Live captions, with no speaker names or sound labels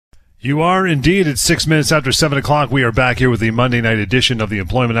You are indeed. It's 6 minutes after 7 o'clock. We are back here with the Monday night edition of the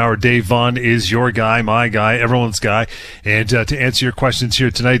Employment Hour. Dave Vaughn is your guy, my guy, everyone's guy. And to answer your questions here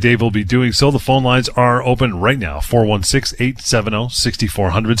tonight, Dave will be doing so. The phone lines are open right now.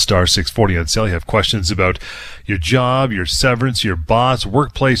 416-870-6400, star 640 on sale. You have questions about your job, your severance, your boss,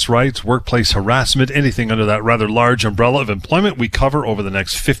 workplace rights, workplace harassment, anything under that rather large umbrella of employment we cover over the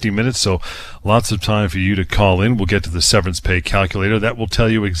next 50 minutes. So lots of time for you to call in. We'll get to the severance pay calculator. That will tell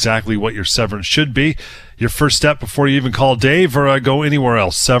you exactly what your severance should be. Your first step before you even call Dave or go anywhere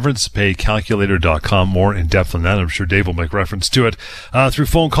else, severancepaycalculator.com. More in depth on that. I'm sure Dave will make reference to it through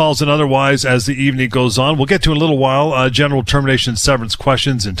phone calls and otherwise as the evening goes on. We'll get to in a little while general termination severance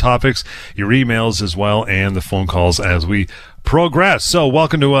questions and topics, your emails as well, and the phone calls as we progress. So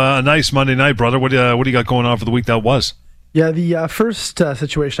welcome to a nice Monday night, brother. What do you got going on for the week that was? Yeah, the first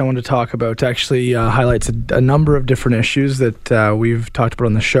situation I wanted to talk about actually highlights a number of different issues that we've talked about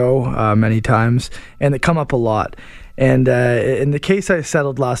on the show many times, and that come up a lot. And in the case I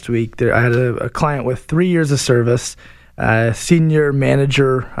settled last week, I had a client with 3 years of service, senior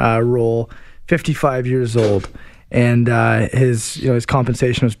manager role, 55 years old, and his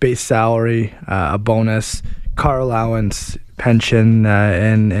compensation was base salary, a bonus, car allowance, pension,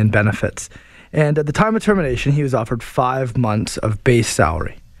 and benefits. And at the time of termination, he was offered 5 months of base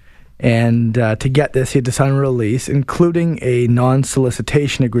salary. And to get this, he had to sign a release, including a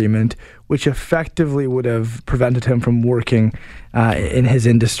non-solicitation agreement, which effectively would have prevented him from working in his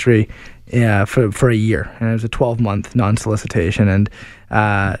industry for a year. And it was a 12-month non-solicitation. And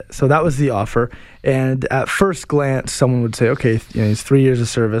so that was the offer. And at first glance, someone would say, okay, he's 3 years of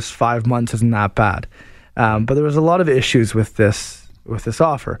service, 5 months isn't that bad. But there was a lot of issues with this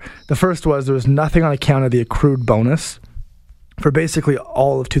offer. The first was there was nothing on account of the accrued bonus for basically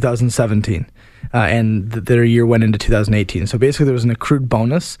all of 2017, and their year went into 2018. So basically there was an accrued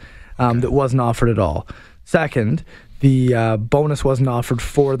bonus that wasn't offered at all. Second, the bonus wasn't offered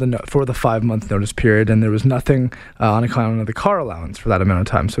for the 5 month notice period, and there was nothing on account of the car allowance for that amount of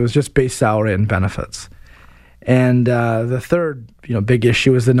time. So it was just base salary and benefits. And the third, big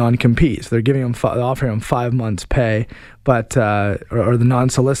issue is the non-compete. So they're offering him 5 months pay, but or the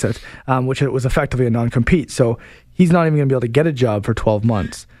non-solicit, which it was effectively a non-compete. So he's not even going to be able to get a job for 12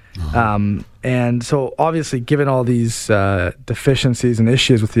 months. And so obviously, given all these deficiencies and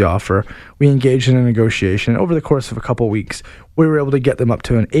issues with the offer, we engaged in a negotiation. Over the course of a couple of weeks, we were able to get them up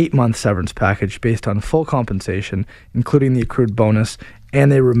to an 8-month severance package based on full compensation, including the accrued bonus,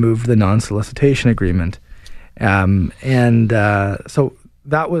 and they removed the non-solicitation agreement. So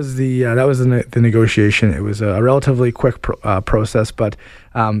that was the negotiation. It was a relatively quick process, but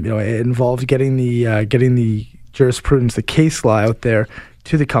it involved getting the jurisprudence, the case law out there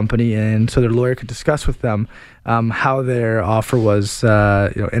to the company, and so their lawyer could discuss with them how their offer was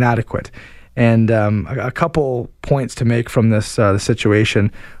inadequate. And a couple points to make from this the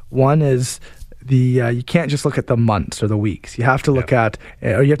situation. One is you can't just look at the months or the weeks. You have to look at,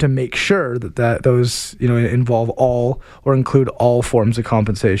 or you have to make sure that those involve all or include all forms of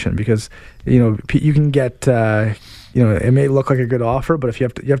compensation, because you can get it may look like a good offer, but if you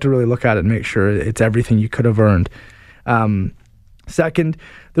have to really look at it and make sure it's everything you could have earned. Second,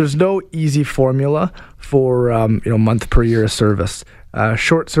 there's no easy formula for month per year of service.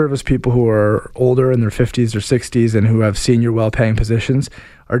 Short service people who are older in their 50s or 60s and who have senior well-paying positions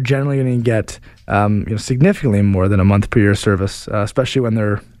are generally going to get significantly more than a month per year service, especially when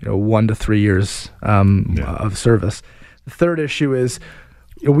they're 1 to 3 years of service. The third issue is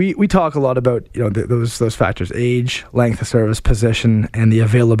we talk a lot about those factors: age, length of service, position, and the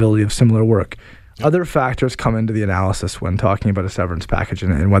availability of similar work. Other factors come into the analysis when talking about a severance package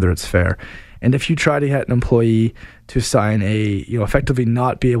and whether it's fair. And if you try to get an employee to sign effectively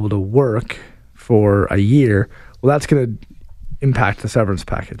not be able to work for a year, well, that's going to impact the severance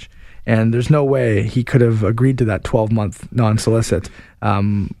package. And there's no way he could have agreed to that 12-month non-solicit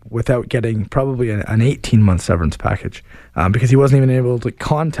without getting probably an 18-month severance package, because he wasn't even able to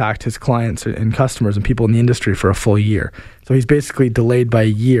contact his clients and customers and people in the industry for a full year. So he's basically delayed by a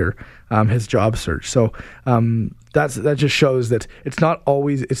year his job search. So that just shows that it's not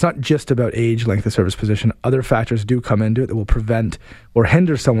just about age, length of service, position. Other factors do come into it that will prevent or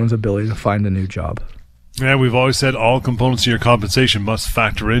hinder someone's ability to find a new job. Yeah, we've always said all components of your compensation must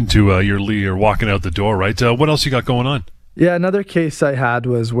factor into your walking out the door, right? What else you got going on? Yeah, another case I had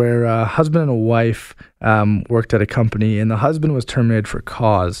was where a husband and a wife worked at a company, and the husband was terminated for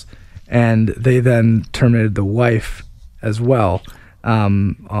cause, and they then terminated the wife as well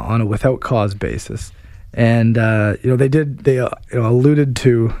on a without cause basis. And they alluded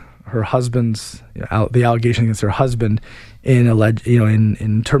to her husband's the allegation against her husband in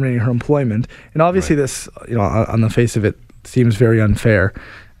in terminating her employment. And obviously, this on the face of it seems very unfair.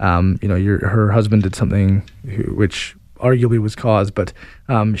 Her husband did something which arguably was cause, but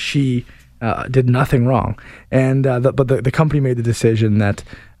she did nothing wrong. And but the company made the decision that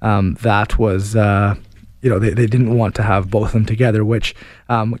that was. They didn't want to have both of them together, which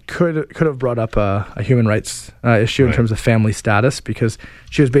could have brought up a human rights issue in terms of family status, because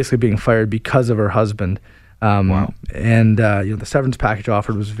she was basically being fired because of her husband. Wow. And the severance package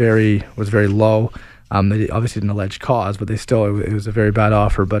offered was very low. They obviously didn't allege cause, but it was a very bad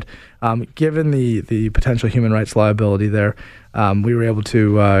offer. But given the potential human rights liability there, we were able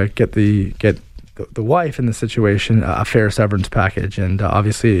to get the wife in the situation a fair severance package. And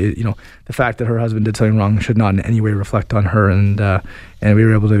obviously, the fact that her husband did something wrong should not in any way reflect on her. And we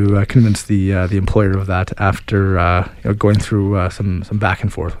were able to convince the employer of that after going through some back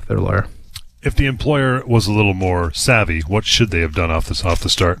and forth with their lawyer. If the employer was a little more savvy, what should they have done off the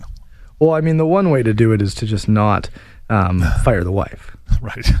start? Well, I mean, the one way to do it is to just not fire the wife.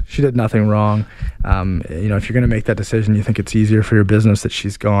 Right. She did nothing wrong. If you're going to make that decision, you think it's easier for your business that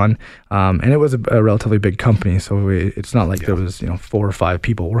she's gone. And it was a relatively big company, so it's not like there was 4 or 5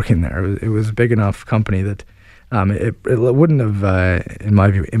 people working there. It was a big enough company that it wouldn't have, in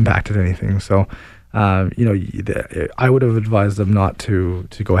my view, impacted anything. So, I would have advised them not to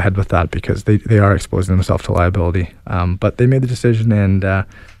go ahead with that, because they are exposing themselves to liability. But they made the decision, and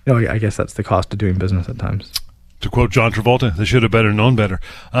I guess that's the cost of doing business at times. To quote John Travolta, they should have better known better.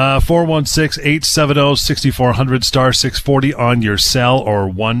 416-870-6400 *640 on your cell, or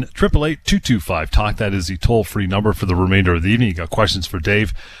 1-888-225-TALK. That is the toll-free number for the remainder of the evening. You got questions for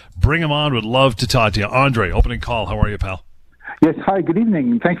Dave? Bring them on. Would love to talk to you. Andre, opening call. How are you, pal? Yes, hi, good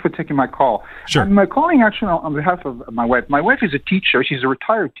evening. Thanks for taking my call. Sure. I'm calling actually on behalf of my wife. My wife is a teacher. She's a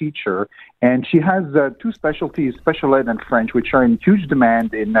retired teacher, and she has 2 specialties, special ed and French, which are in huge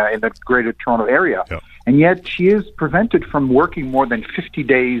demand in the greater Toronto area. Yep. And yet she is prevented from working more than 50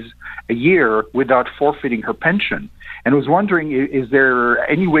 days a year without forfeiting her pension. And I was wondering, is there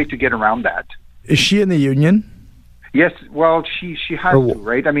any way to get around that? Is she in the union? Yes, well, she has to,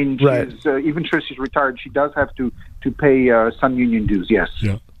 right? I mean, even though she's retired, she does have to pay some union dues, yes.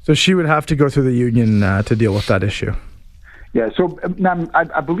 Yeah. So she would have to go through the union to deal with that issue. Yeah, so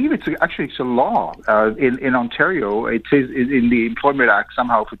I believe it's a law in Ontario. It says in the Employment Act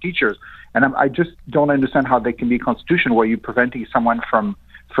somehow for teachers, and I just don't understand how they can be constitutional where you're preventing someone from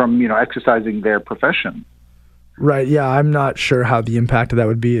exercising their profession. Right. Yeah, I'm not sure how the impact of that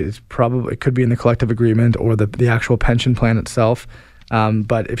would be. It could be in the collective agreement or the actual pension plan itself.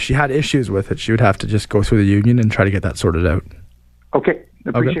 But if she had issues with it, she would have to just go through the union and try to get that sorted out. Okay.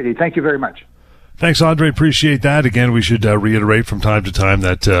 Appreciate it. Thank you very much. Thanks, Andre. Appreciate that. Again, we should reiterate from time to time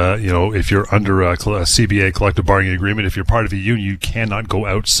that, if you're under a CBA, collective bargaining agreement, if you're part of a union, you cannot go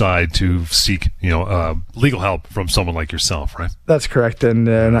outside to seek, legal help from someone like yourself, right? That's correct. And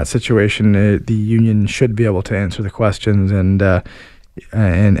in that situation, the union should be able to answer the questions and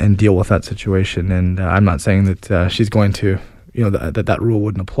deal with that situation. And I'm not saying that she's going to, that rule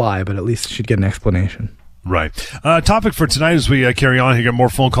wouldn't apply, but at least she'd get an explanation. Right. Topic for tonight as we carry on here, get more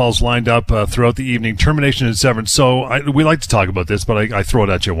phone calls lined up throughout the evening, termination and severance. So we like to talk about this, but I throw it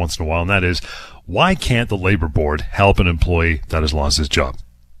at you once in a while, and that is, why can't the labor board help an employee that has lost his job?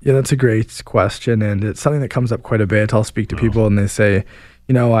 Yeah, that's a great question, and it's something that comes up quite a bit. I'll speak to people, and they say,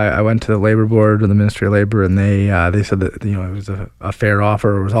 I went to the labor board or the Ministry of Labor, and they said that it was a fair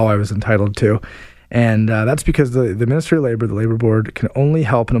offer, or it was all I was entitled to. And that's because the Ministry of Labor, the labor board, can only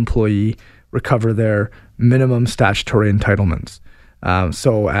help an employee recover their minimum statutory entitlements.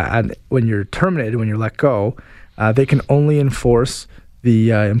 So when you're terminated, when you're let go, they can only enforce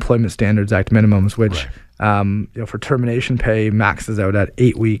the Employment Standards Act minimums, which for termination pay maxes out at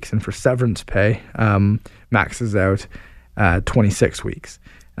 8 weeks, and for severance pay maxes out 26 weeks.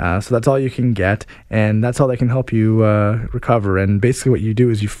 So that's all you can get, and that's all they can help you recover. And basically what you do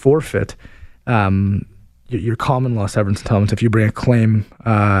is you forfeit your common law severance entitlements if you bring a claim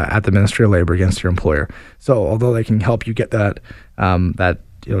at the Ministry of Labor against your employer. So although they can help you get that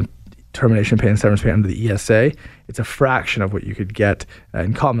termination pay and severance pay under the ESA, it's a fraction of what you could get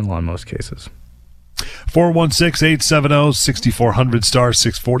in common law in most cases. 416-870-6400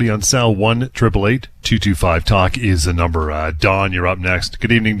 *640 on cell. 1-888-225-TALK is the number. Don, you're up next.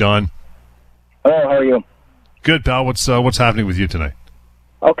 Good evening, Don. Hello, how are you? Good, pal. What's happening with you tonight?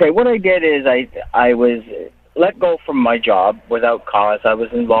 Okay, what I did is I was let go from my job without cause. I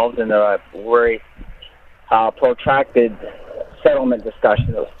was involved in a very protracted settlement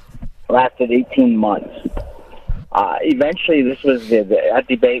discussion that lasted 18 months. Eventually, this was that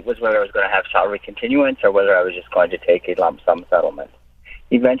debate was whether I was going to have salary continuance or whether I was just going to take a lump sum settlement.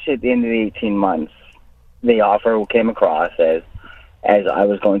 Eventually, at the end of the 18 months, the offer came across as I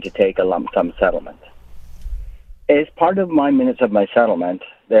was going to take a lump sum settlement. As part of my minutes of my settlement,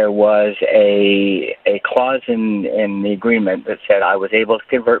 there was a clause in the agreement that said I was able to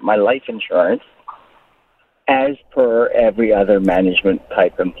convert my life insurance as per every other management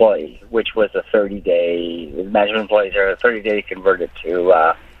type employee, which was a 30-day. Management employees are a 30-day converted to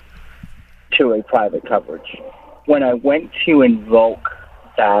a private coverage. When I went to invoke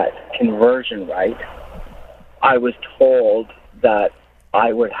that conversion right, I was told that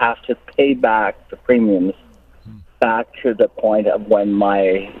I would have to pay back the premiums back to the point of when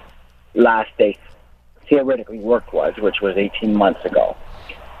my last day theoretically worked was, which was 18 months ago.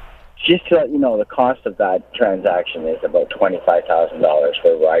 Just to let you know, the cost of that transaction is about $25,000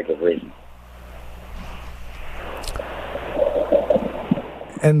 for a variety of reasons.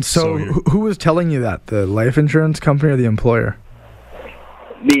 And so who was telling you that? The life insurance company or the employer?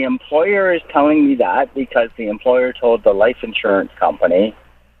 The employer is telling me that because the employer told the life insurance company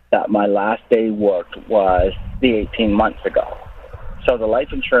that my last day worked was the 18 months ago. So the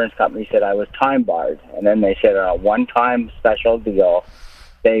life insurance company said I was time barred, and then they said on a one-time special deal,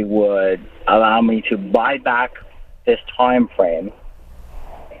 they would allow me to buy back this time frame.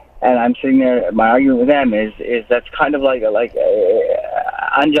 And I'm sitting there, my argument with them is that's kind of like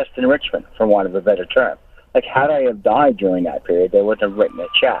unjust enrichment, for want of a better term. Like, had I have died during that period, they wouldn't have written a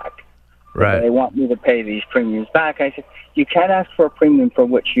check. Right. They want me to pay these premiums back. I said, you can't ask for a premium for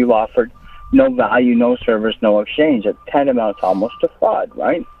which you've offered no value, no service, no exchange. It tantamount almost to fraud,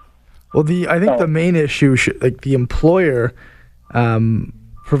 right? Well, I think the main issue, the employer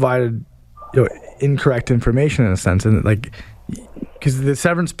provided incorrect information in a sense, and because the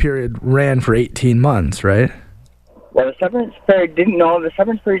severance period ran for 18 months, right? Well, the severance period the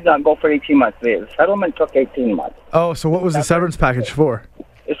severance period did not go for 18 months. The settlement took 18 months. Oh, so what was the severance package for?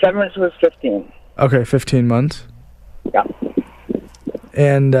 The severance was 15. Okay, 15 months. Yeah.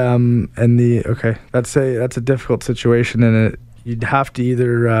 And that's a difficult situation, and you'd have to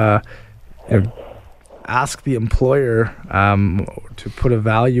either ask the employer to put a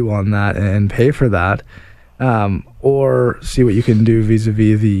value on that and pay for that, or see what you can do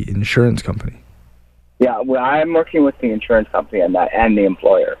vis-a-vis the insurance company. Yeah, well, I'm working with the insurance company on that and the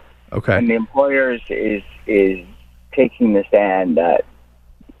employer. Okay. And the employer is taking the stand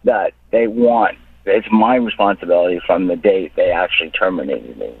that they want. It's my responsibility from the date they actually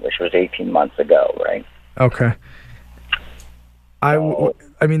terminated me, which was 18 months ago, right? Okay. I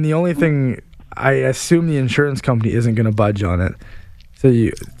mean, the only thing, I assume the insurance company isn't going to budge on it. So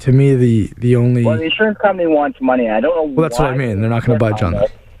to me, the only... Well, the insurance company wants money. I don't know why. Well, that's what I mean. They're not going to budge on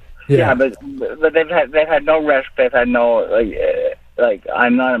it. Yeah, but they've had no risk. They've had no,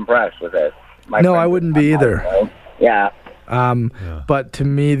 I'm not impressed with this. No, I wouldn't be either. Right? Yeah. But to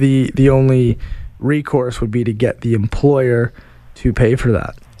me, the only recourse would be to get the employer to pay for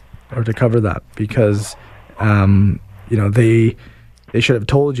that or to cover that, because they should have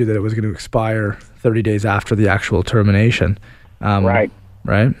told you that it was going to expire 30 days after the actual termination. Right.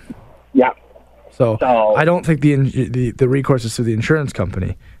 Right. Yeah. So I don't think the recourse is through the insurance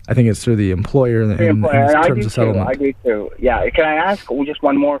company. I think it's through the employer in terms of settlement. I do too. Yeah. Can I ask just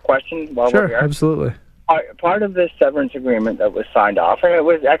one more question while we're here? Sure, absolutely. Part of this severance agreement that was signed off, and it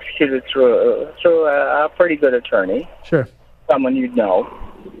was executed through a pretty good attorney. Sure. Someone you'd know.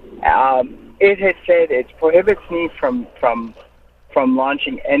 It had said it prohibits me from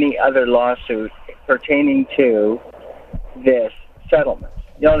launching any other lawsuit pertaining to this settlement.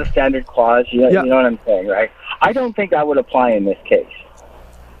 You know, the standard clause, you know what I'm saying, right? I don't think that would apply in this case.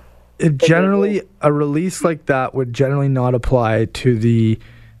 A release like that would generally not apply to the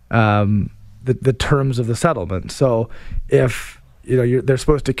terms of the settlement. So if they're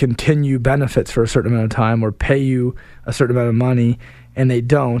supposed to continue benefits for a certain amount of time or pay you a certain amount of money, and they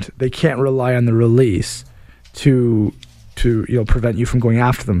don't, they can't rely on the release to prevent you from going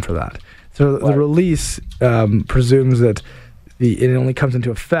after them for that. So the release presumes that it only comes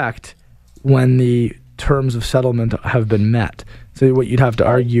into effect when the terms of settlement have been met. So what you'd have to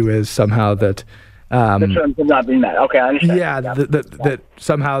argue is somehow that the terms have not been met. Okay, I understand. Yeah, that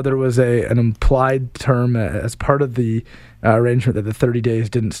somehow there was an implied term as part of the arrangement that the 30 days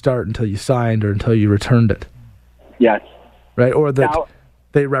didn't start until you signed or until you returned it. Yes. Right, or that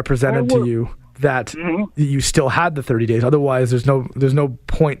they represented to you that you still had the 30 days. Otherwise, there's no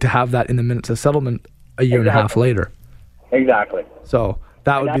point to have that in the minutes of settlement a year and a half later. Exactly. So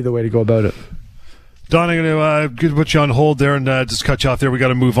that would be the way to go about it. Don, I'm going to put you on hold there and just cut you off there. We got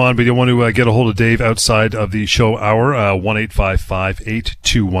to move on, but you want to get a hold of Dave outside of the show hour,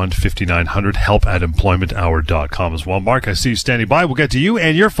 1-855-821-5900, help@employmenthour.com as well. Mark, I see you standing by. We'll get to you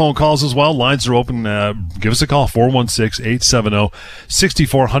and your phone calls as well. Lines are open. Give us a call,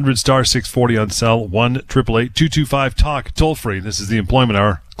 416-870-6400, star 640 on cell, 1-888-225-TALK, toll free. This is the Employment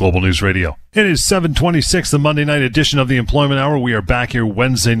Hour, Global News Radio. It is 7:26, the Monday night edition of the Employment Hour. We are back here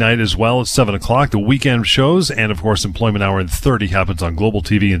Wednesday night as well at 7 o'clock. The weekend shows, and of course, Employment Hour in 30 happens on Global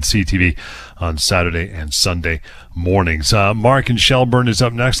TV and CTV on Saturday and Sunday mornings. Mark in Shelburne is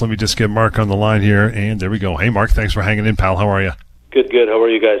up next. Let me just get Mark on the line here, and there we go. Hey, Mark, thanks for hanging in, pal. How are you? Good. How are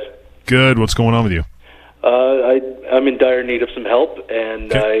you guys? Good. What's going on with you? I'm in dire need of some help,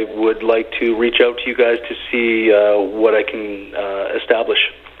 and I would like to reach out to you guys to see what I can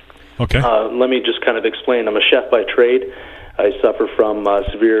establish. Okay. Let me just kind of explain. I'm a chef by trade. I suffer from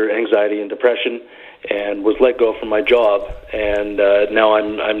severe anxiety and depression, and was let go from my job. And now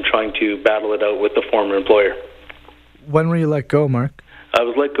I'm trying to battle it out with the former employer. When were you let go, Mark? I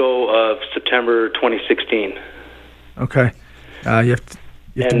was let go of September 2016. Okay. You have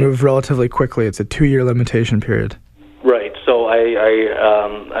to move relatively quickly. It's a 2-year limitation period. Right. So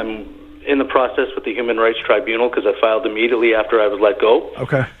I'm in the process with the Human Rights Tribunal because I filed immediately after I was let go.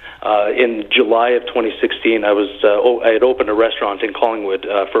 Okay. In July of 2016, I had opened a restaurant in Collingwood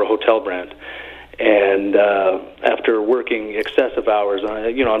for a hotel brand, and after working excessive hours,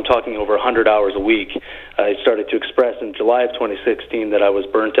 I'm talking over 100 hours a week, I started to express in July of 2016 that I was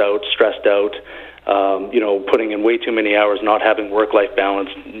burnt out, stressed out, putting in way too many hours, not having work-life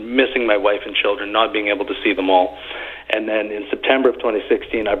balance, missing my wife and children, not being able to see them all. And then in September of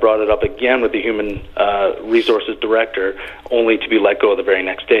 2016, I brought it up again with the Human Resources Director, only to be let go the very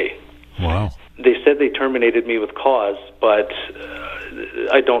next day. Wow. They said they terminated me with cause, but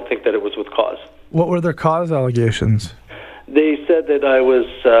I don't think that it was with cause. What were their cause allegations? They said that I was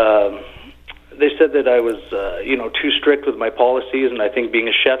too strict with my policies, and I think being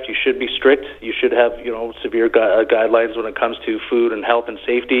a chef, you should be strict. You should have, severe guidelines when it comes to food and health and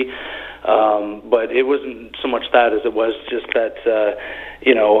safety. But it wasn't so much that as it was just that,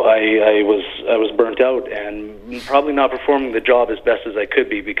 I was burnt out and probably not performing the job as best as I could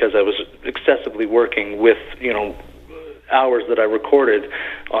be because I was excessively working with, hours that I recorded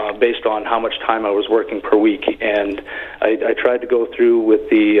based on how much time I was working per week. And I tried to go through with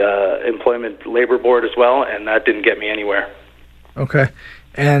the Employment Labor Board as well, and that didn't get me anywhere. Okay.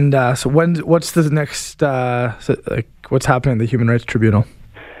 And so what's the next, what's happening at the Human Rights Tribunal?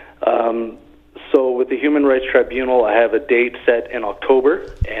 So with the Human Rights Tribunal, I have a date set in October,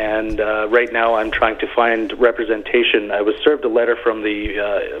 and right now I'm trying to find representation. I was served a letter from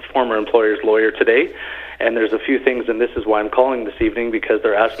the former employer's lawyer today, and there's a few things, and this is why I'm calling this evening, because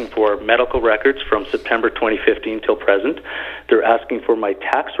they're asking for medical records from September 2015 till present. They're asking for my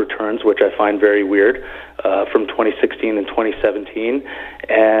tax returns, which I find very weird, from 2016 and 2017,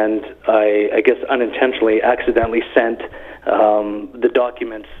 and I guess unintentionally, accidentally sent the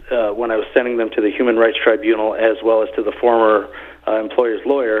documents when I was sending them to the Human Rights Tribunal as well as to the former employer's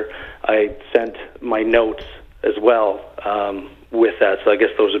lawyer. I sent my notes as well with that, so I guess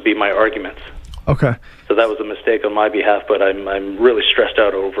those would be my arguments. Okay. So that was a mistake on my behalf, but I'm really stressed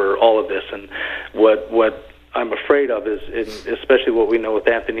out over all of this, and what I'm afraid of is, especially what we know with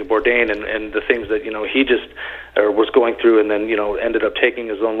Anthony Bourdain and the things that he just was going through, and then ended up taking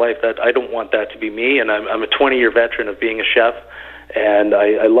his own life. That I don't want that to be me. And I'm a 20-year veteran of being a chef, and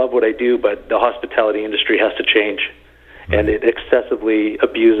I love what I do. But the hospitality industry has to change, and it excessively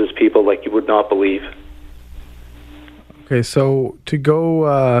abuses people like you would not believe. Okay, so to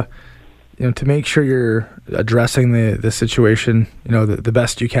go. To make sure you're addressing the situation, the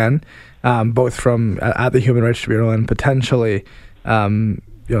best you can, both from at the Human Rights Tribunal and potentially, through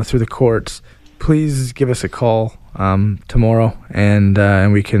the courts. Please give us a call tomorrow, and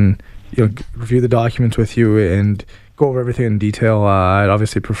we can, review the documents with you and go over everything in detail. I'd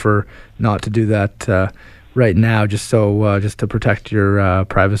obviously prefer not to do that right now, just to protect your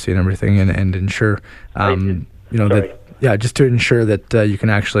privacy and everything, and ensure, that. Yeah, just to ensure that you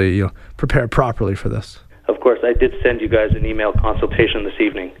can actually prepare properly for this. Of course, I did send you guys an email consultation this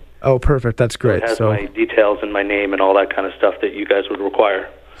evening. Oh, perfect. That's great. So it has my details and my name and all that kind of stuff that you guys would require.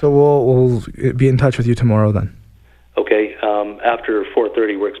 So we'll be in touch with you tomorrow then. Okay. After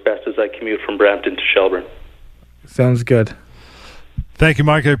 4:30 works best as I commute from Brampton to Shelburne. Sounds good. Thank you,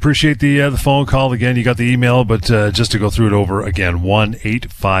 Mark. I appreciate the phone call. Again, you got the email, but just to go through it over again,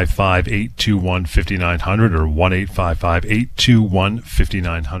 1-855-821-5900 or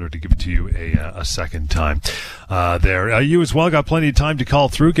 1-855-821-5900 to give it to you a second time. There. You as well got plenty of time to call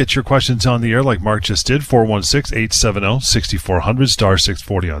through. Get your questions on the air like Mark just did. 416-870-6400, star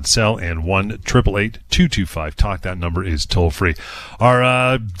 640 on cell, and 1-888-225-TALK. That number is toll free.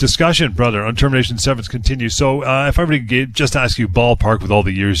 Our discussion, brother, on termination severance continues. So if I were to just ask you ballpark with all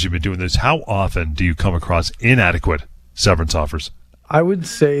the years you've been doing this, how often do you come across inadequate severance offers? I would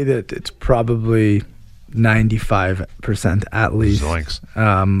say that it's probably 95% at least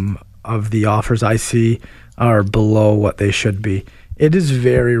of the offers I see are below what they should be. It is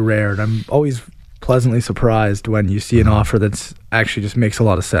very rare, and I'm always pleasantly surprised when you see an offer that's actually just makes a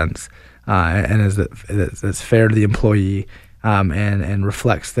lot of sense and that's fair to the employee and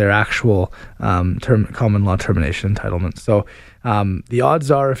reflects their actual common law termination entitlement. So the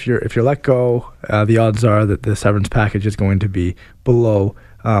odds are, if you're let go, the odds are that the severance package is going to be below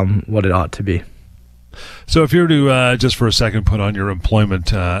what it ought to be. So if you were to, just for a second, put on your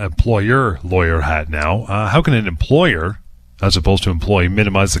employer lawyer hat now, how can an employer, as opposed to employee,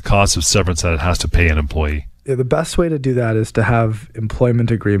 minimize the cost of severance that it has to pay an employee? Yeah, the best way to do that is to have employment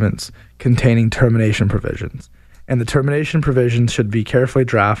agreements containing termination provisions. And the termination provisions should be carefully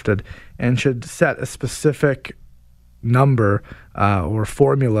drafted and should set a specific number or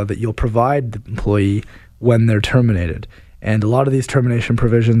formula that you'll provide the employee when they're terminated. And a lot of these termination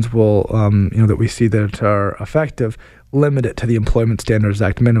provisions will, that we see that are effective, limit it to the Employment Standards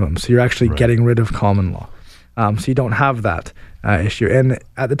Act minimum. So you're actually getting rid of common law. So you don't have that issue. And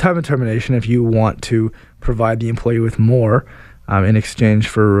at the time of termination, if you want to provide the employee with more in exchange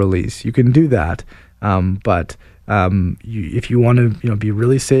for a release, you can do that. But if you want to, be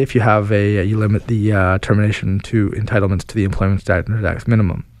really safe, you have you limit the termination to entitlements to the Employment Standards Act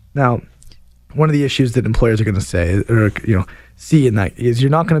minimum. Now, one of the issues that employers are going to say, or see in that, is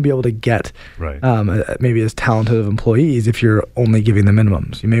you're not going to be able to get maybe as talented of employees if you're only giving them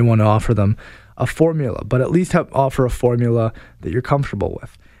minimums. You may want to offer them a formula, but at least offer a formula that you're comfortable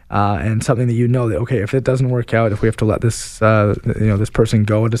with. And something that that, okay, if it doesn't work out, if we have to let this this person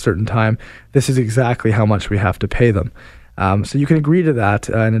go at a certain time, this is exactly how much we have to pay them. So you can agree to that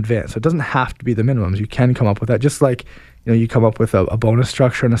in advance. So it doesn't have to be the minimums. You can come up with that, just like you come up with a bonus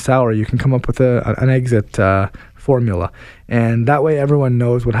structure and a salary. You can come up with an exit formula, and that way everyone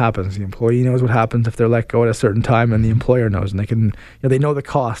knows what happens. The employee knows what happens if they're let go at a certain time, and the employer knows, and they can they know the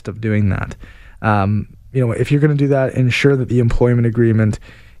cost of doing that. If you're going to do that, ensure that the employment agreement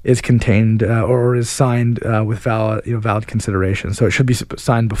is contained or is signed with valid consideration. So it should be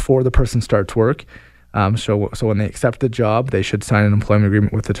signed before the person starts work. So when they accept the job, they should sign an employment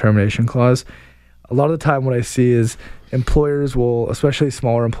agreement with the termination clause. A lot of the time what I see is employers will, especially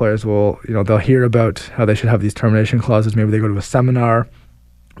smaller employers will, they'll hear about how they should have these termination clauses. Maybe they go to a seminar,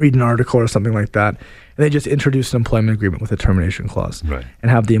 read an article or something like that, and they just introduce an employment agreement with a termination clause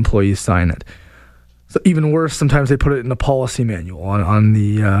and have the employees sign it. So even worse, sometimes they put it in the policy manual on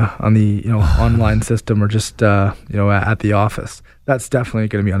the online system or just at the office. That's definitely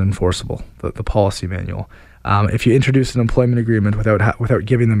going to be unenforceable. The policy manual. If you introduce an employment agreement without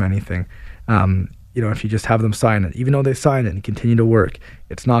giving them anything, if you just have them sign it, even though they sign it and continue to work,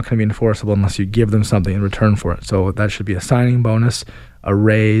 it's not going to be enforceable unless you give them something in return for it. So that should be a signing bonus, a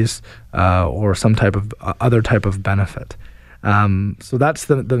raise, or some type of other type of benefit. So that's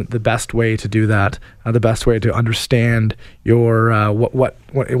the best way to do that. The best way to understand your what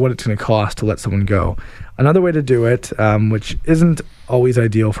it's going to cost to let someone go. Another way to do it, which isn't always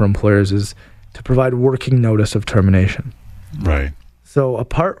ideal for employers, is to provide working notice of termination. Right. So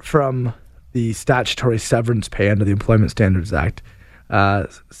apart from the statutory severance pay under the Employment Standards Act,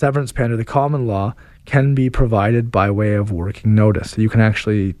 severance pay under the common law can be provided by way of working notice. So you can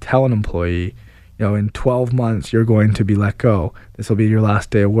actually tell an employee, in 12 months, you're going to be let go. This will be your last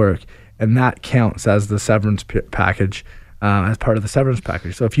day of work. And that counts as the severance package, as part of the severance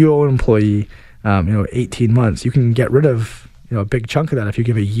package. So if you owe an employee, 18 months, you can get rid of, a big chunk of that if you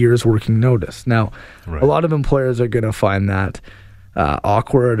give a year's working notice. Now, a lot of employers are going to find that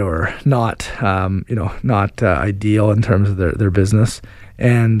awkward or not ideal in terms of their business.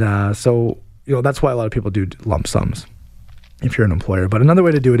 And so that's why a lot of people do lump sums if you're an employer. But another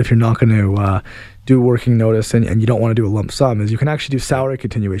way to do it, if you're not going to do working notice and you don't want to do a lump sum, is you can actually do salary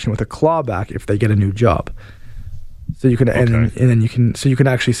continuation with a clawback if they get a new job. So you can and then you can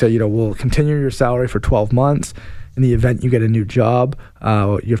actually say, we'll continue your salary for 12 months. In the event you get a new job,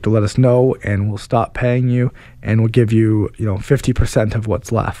 you have to let us know, and we'll stop paying you, and we'll give you 50% of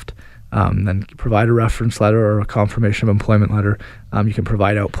what's left. then provide a reference letter or a confirmation of employment letter. You can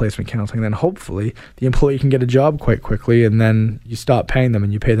provide outplacement counseling. Then hopefully the employee can get a job quite quickly, and then you stop paying them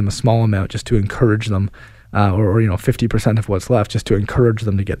and you pay them a small amount just to encourage them, or 50% of what's left just to encourage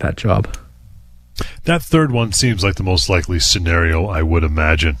them to get that job. That third one seems like the most likely scenario, I would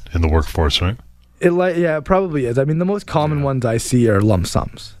imagine, in the workforce, right? It probably is. I mean, the most common ones I see are lump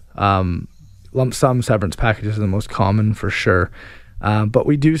sums. Lump sum severance packages are the most common for sure. But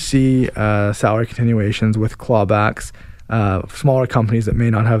we do see salary continuations with clawbacks. Smaller companies that may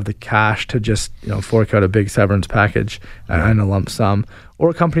not have the cash to just fork out a big severance package and a lump sum,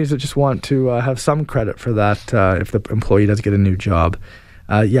 or companies that just want to have some credit for that if the employee does get a new job.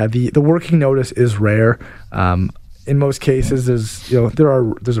 The working notice is rare. In most cases, there's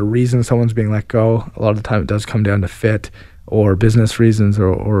a reason someone's being let go. A lot of the time, it does come down to fit or business reasons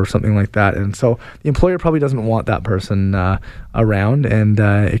or something like that. And so the employer probably doesn't want that person around, and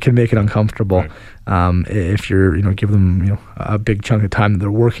it can make it uncomfortable if you're give them a big chunk of time that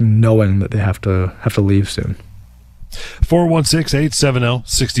they're working knowing that they have to leave soon. 416-870-6400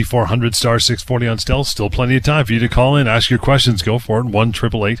 *640 on Stealth. Still plenty of time for you to call in, ask your questions. Go for it.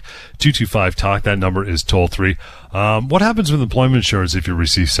 1-888-225-TALK. That number is toll free. What happens with employment insurance if you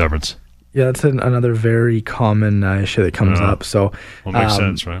receive severance? Yeah, that's another very common issue that comes up. So, makes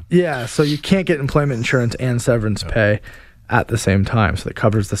sense, right? Yeah, so you can't get employment insurance and severance pay at the same time. So that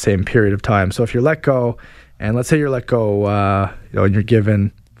covers the same period of time. So if you're let go, and let's say you're let go, and you're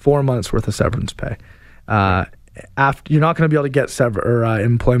given 4 months worth of severance pay, you're not going to be able to get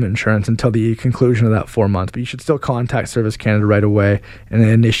employment insurance until the conclusion of that 4 months. But you should still contact Service Canada right away and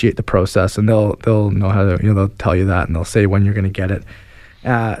initiate the process, and they'll know how to they'll tell you that, and they'll say when you're going to get it.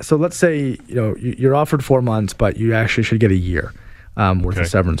 So let's say you're offered 4 months, but you actually should get a year worth of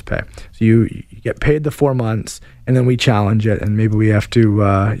severance pay. So you get paid the 4 months, and then we challenge it, and maybe we have to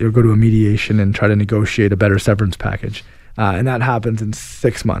go to a mediation and try to negotiate a better severance package. And that happens in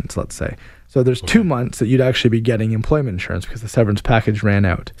 6 months, let's say. So there's 2 months that you'd actually be getting employment insurance because the severance package ran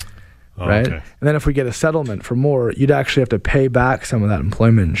out. Right? Okay. And then if we get a settlement for more, you'd actually have to pay back some of that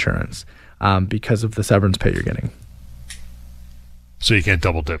employment insurance because of the severance pay you're getting. So you can't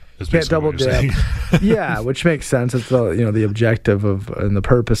double dip. Can't double dip. Yeah, which makes sense. It's the objective and the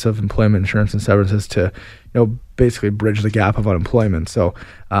purpose of employment insurance and severance is to basically bridge the gap of unemployment. So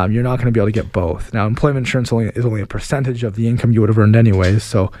you're not going to be able to get both. Now, employment insurance is only a percentage of the income you would have earned anyways.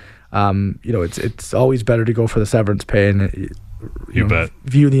 So it's always better to go for the severance pay and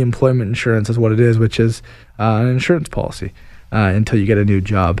view the employment insurance as what it is, which is an insurance policy until you get a new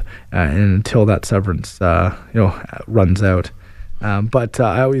job and until that severance runs out. But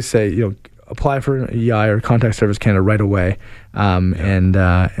I always say, apply for an EI or contact Service Canada right away, and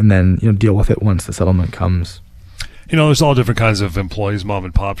then deal with it once the settlement comes. There's all different kinds of employees, mom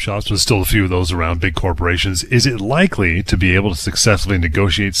and pop shops, but still a few of those around big corporations. Is it likely to be able to successfully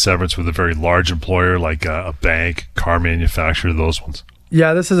negotiate severance with a very large employer like a bank, car manufacturer, those ones?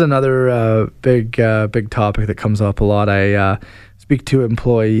 Yeah, this is another big topic that comes up a lot. I speak to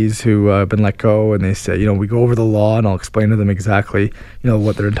employees who have been let go, and they say, we go over the law, and I'll explain to them exactly,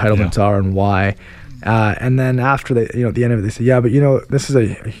 what their entitlements are and why. And then after they, at the end of it, they say, but this is a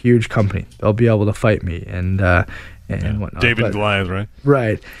huge company; they'll be able to fight me and whatnot. David and Goliath, right?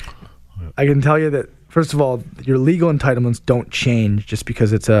 Right. I can tell you that first of all, your legal entitlements don't change just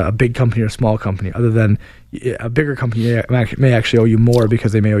because it's a big company or a small company. Other than a bigger company may actually owe you more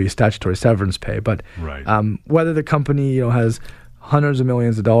because they may owe you statutory severance pay. But whether the company has hundreds of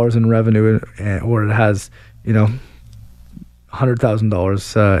millions of dollars in revenue, or it has,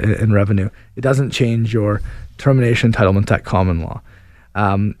 $100,000 in revenue, it doesn't change your termination entitlement at common law.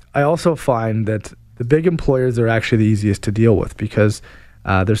 I also find that the big employers are actually the easiest to deal with because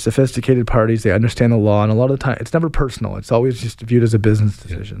they're sophisticated parties, they understand the law, and a lot of the time it's never personal. It's always just viewed as a business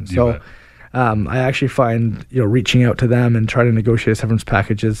decision. So I actually find reaching out to them and trying to negotiate a severance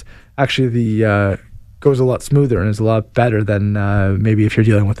package is actually goes a lot smoother and is a lot better than maybe if you're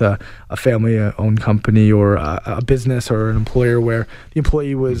dealing with a family-owned company or a business or an employer where the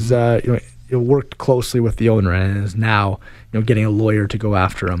employee was worked closely with the owner and is now getting a lawyer to go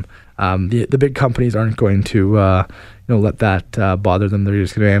after him. The big companies aren't going to let that bother them. They're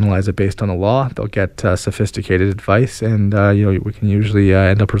just going to analyze it based on the law. They'll get sophisticated advice, and we can usually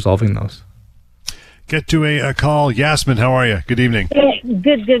end up resolving those. Get to a call. Yasmin, how are you? Good evening. Hey,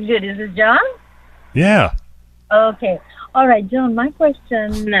 good. Is this John? Yeah. Okay. All right, John, my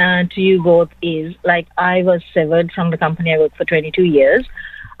question to you both is, I was severed from the company I worked for 22 years.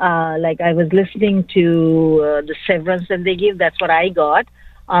 I was listening to the severance that they give. That's what I got.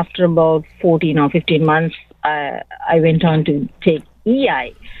 After about 14 or 15 months, I went on to take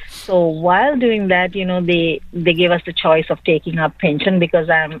EI. So while doing that, they gave us the choice of taking up pension because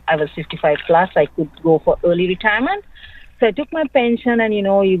I was 55 plus. I could go for early retirement. So I took my pension, and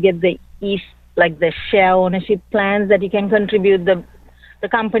you get the the share ownership plans that you can contribute. The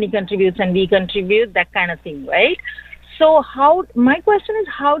company contributes and we contribute, that kind of thing, right? So my question is,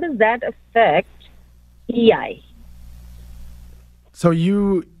 how does that affect EI? So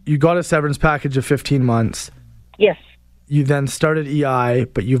you got a severance package of 15 months. Yes. You then started EI,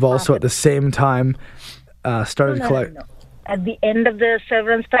 but you've also at the same time started collect. No. At the end of the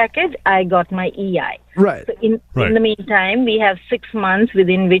severance package, I got my EI. Right. So in the meantime, we have 6 months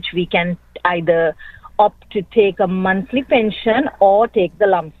within which we can either opt to take a monthly pension or take the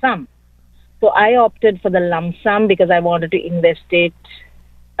lump sum. So I opted for the lump sum because I wanted to invest it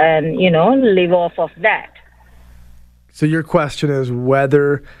and, live off of that. So your question is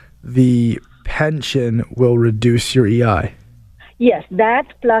whether the pension will reduce your EI? Yes, that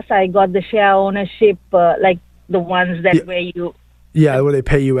plus I got the share ownership, like the ones that where you... Yeah, where they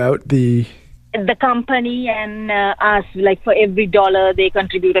pay you out the company and us, like for every dollar they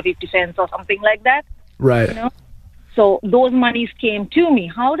contribute a 50 cents or something like that. Right. So those monies came to me.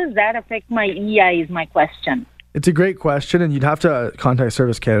 How does that affect my EI is my question. It's a great question, and you'd have to contact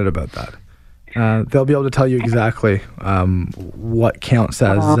Service Canada about that. They'll be able to tell you exactly what counts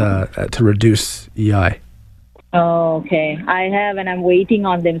as to reduce EI. Oh, okay. I have, and I'm waiting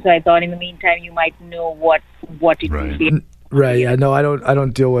on them. So I thought, in the meantime, you might know what it would be. Right. Yeah. No, I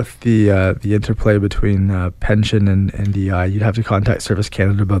don't deal with the interplay between pension and EI. You'd have to contact Service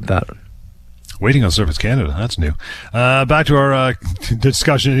Canada about that. Waiting on Service Canada. That's new. Back to our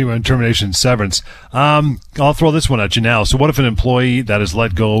discussion anyway on termination and severance. I'll throw this one at you now. So what if an employee that is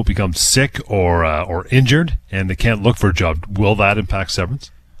let go becomes sick or injured and they can't look for a job? Will that impact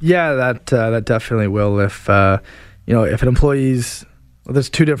severance? Yeah, that definitely will. If if an employee's, there's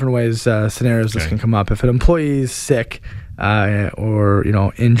two different ways scenarios this can come up. If an employee is sick or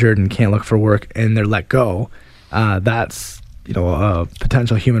injured and can't look for work and they're let go, that's a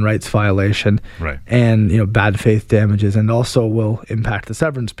potential human rights violation, right? And bad faith damages, and also will impact the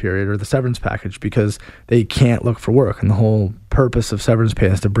severance period or the severance package because they can't look for work, and the whole purpose of severance pay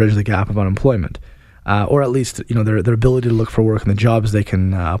is to bridge the gap of unemployment, or at least their ability to look for work and the jobs they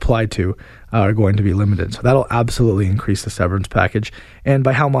can apply to are going to be limited. So that'll absolutely increase the severance package, and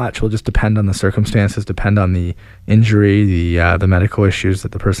by how much will just depend on the circumstances, depend on the injury, the medical issues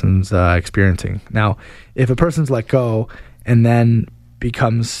that the person's experiencing. Now, if a person's let go and then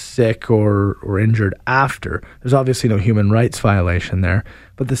becomes sick or injured after, there's obviously no human rights violation there,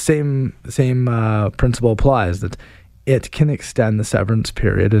 but the same principle applies, that it can extend the severance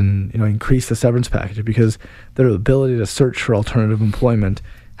period and increase the severance package because their ability to search for alternative employment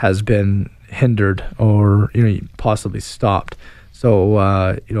has been hindered or possibly stopped.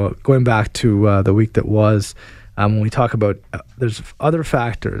 So going back to the week that was, when we talk about there's other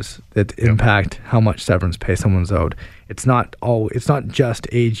factors that impact how much severance pay someone's owed. It's not just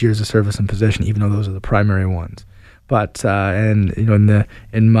age, years of service, and position, even though those are the primary ones. But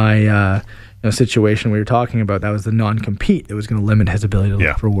in my situation we were talking about, that was the non-compete that was going to limit his ability to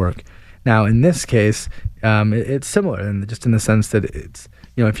look for work. Now in this case, it's similar, and just in the sense that it's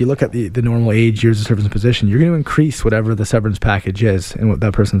if you look at the normal age, years of service, and position, you're going to increase whatever the severance package is and what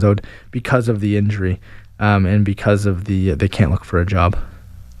that person's owed because of the injury. And because of they can't look for a job.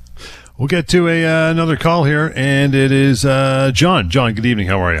 We'll get to another call here, and it is John. John, good evening.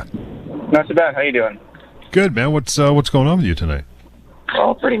 How are you? Not too bad. How you doing? Good, man. What's going on with you tonight?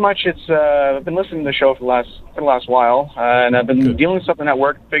 Well, pretty much it's I've been listening to the show for the last while, and I've been dealing with something at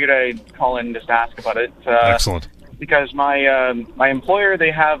work. Figured I'd call in just to ask about it. Excellent. Because my employer,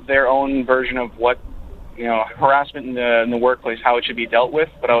 they have their own version of what harassment in the workplace, how it should be dealt with.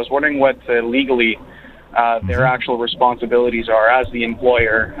 But I was wondering what legally their actual responsibilities are as the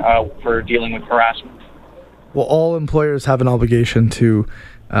employer for dealing with harassment. Well, all employers have an obligation to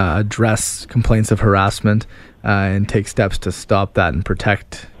address complaints of harassment and take steps to stop that and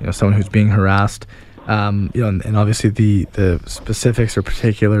protect someone who's being harassed. And obviously the specifics or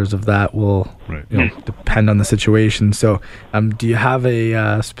particulars of that will depend on the situation. So, do you have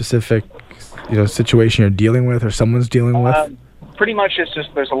a specific situation you're dealing with or someone's dealing with? Pretty much, it's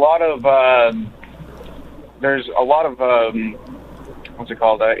just there's a lot of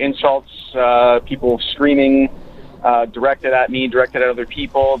insults, people screaming, directed at me, directed at other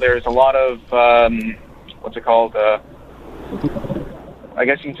people. There's a lot of I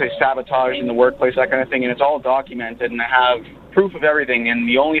guess you can say sabotage in the workplace, that kind of thing, and it's all documented, and I have proof of everything. And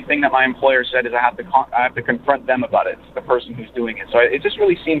the only thing that my employer said is I have to confront them about it, the person who's doing it. So it just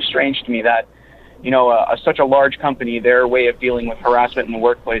really seems strange to me that such a large company, their way of dealing with harassment in the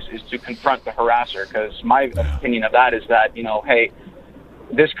workplace is to confront the harasser. Because my opinion of that is that, hey,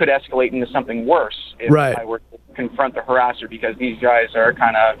 this could escalate into something worse if I were to confront the harasser, because these guys are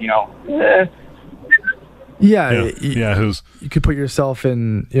kind of, You could put yourself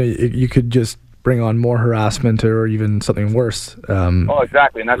in, you could just bring on more harassment or even something worse.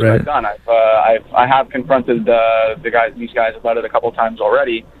 Exactly, and that's what I've done. I have confronted these guys about it a couple times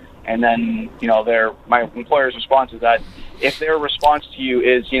already, and then my employer's response is that if their response to you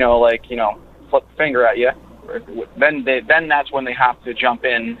is flip the finger at you, then that's when they have to jump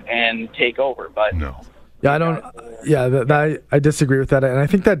in and take over. But no, I disagree with that, and I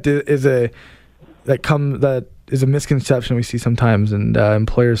think that is a misconception we see sometimes, and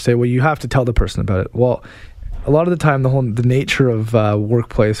employers say, well, you have to tell the person about it. Well, a lot of the time, the nature of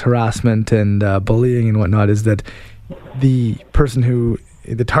workplace harassment and bullying and whatnot is that the person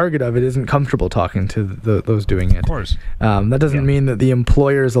the target of it isn't comfortable talking to those doing it. Of course. That doesn't mean that the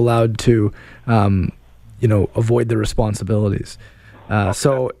employer is allowed to, avoid the responsibilities.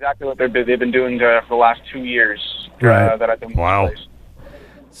 So that's exactly what they've been doing for the last 2 years that I've been in place.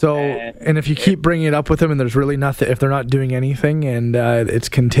 So, and if you keep bringing it up with them and there's really nothing, if they're not doing anything and it's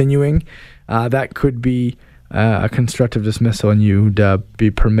continuing, that could be a constructive dismissal, and you'd be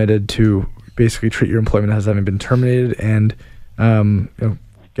permitted to basically treat your employment as having been terminated and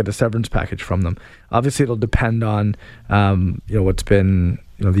get a severance package from them. Obviously, it'll depend on what's been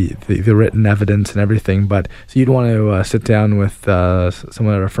the written evidence and everything. But so you'd want to sit down with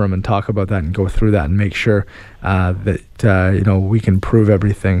someone at our firm and talk about that and go through that and make sure that we can prove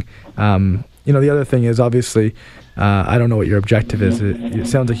everything. The other thing is, obviously, I don't know what your objective is. It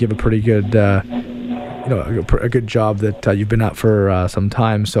sounds like you have a pretty good, a good job that you've been at for some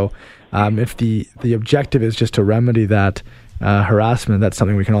time. So if the objective is just to remedy that harassment, that's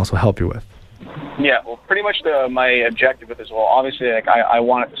something we can also help you with. Yeah, well, pretty much my objective with this, obviously, I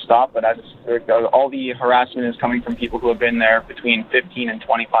want it to stop, but all the harassment is coming from people who have been there between 15 and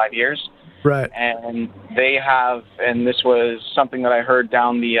 25 years. Right. And they have, and this was something that I heard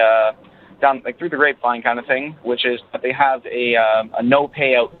down through the grapevine kind of thing, which is that they have a no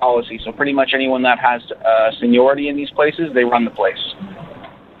payout policy. So pretty much anyone that has seniority in these places, they run the place.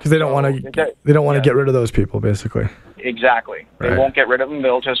 Because they don't want to get rid of those people, basically. Exactly. They won't get rid of them.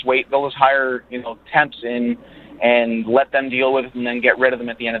 They'll just wait. They'll just hire, temps in and let them deal with it, and then get rid of them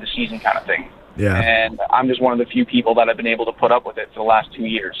at the end of the season, kind of thing. Yeah. And I'm just one of the few people that have been able to put up with it for the last 2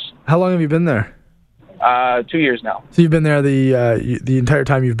 years. How long have you been there? 2 years now. So you've been there the entire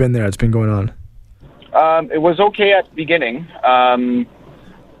time you've been there. It's been going on. It was okay at the beginning,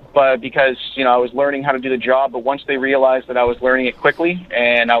 but because I was learning how to do the job. But once they realized that I was learning it quickly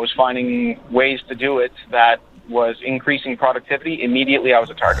and I was finding ways to do it that was increasing productivity, immediately I was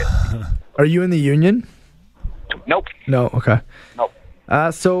a target. Are you in the union? Nope. No. Okay. Nope.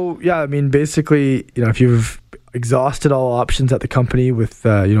 Basically, if you've exhausted all options at the company with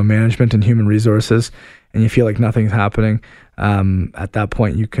management and human resources, and you feel like nothing's happening, at that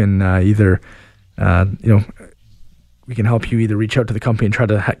point you can either we can help you either reach out to the company and try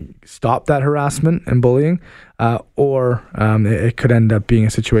to stop that harassment and bullying, or it could end up being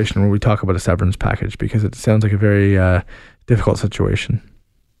a situation where we talk about a severance package, because it sounds like a very difficult situation.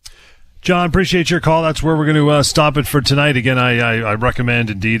 John, appreciate your call. That's where we're going to stop it for tonight. Again, I recommend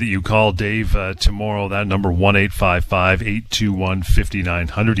indeed that you call Dave tomorrow. That number,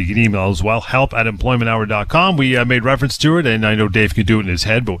 1-855-821-5900. You can email as well, help@employmenthour.com. We made reference to it, and I know Dave can do it in his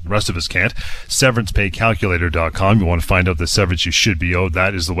head, but the rest of us can't. Severancepaycalculator.com. You want to find out the severance you should be owed.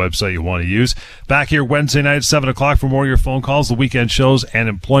 That is the website you want to use. Back here Wednesday night at 7 o'clock for more of your phone calls. The weekend shows and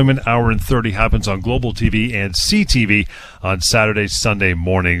Employment Hour in 30 happens on Global TV and CTV on Saturday, Sunday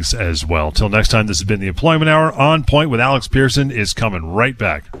mornings as well. Till next time, this has been the Employment Hour. On Point with Alex Pearson is coming right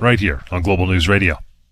back, right here on Global News Radio.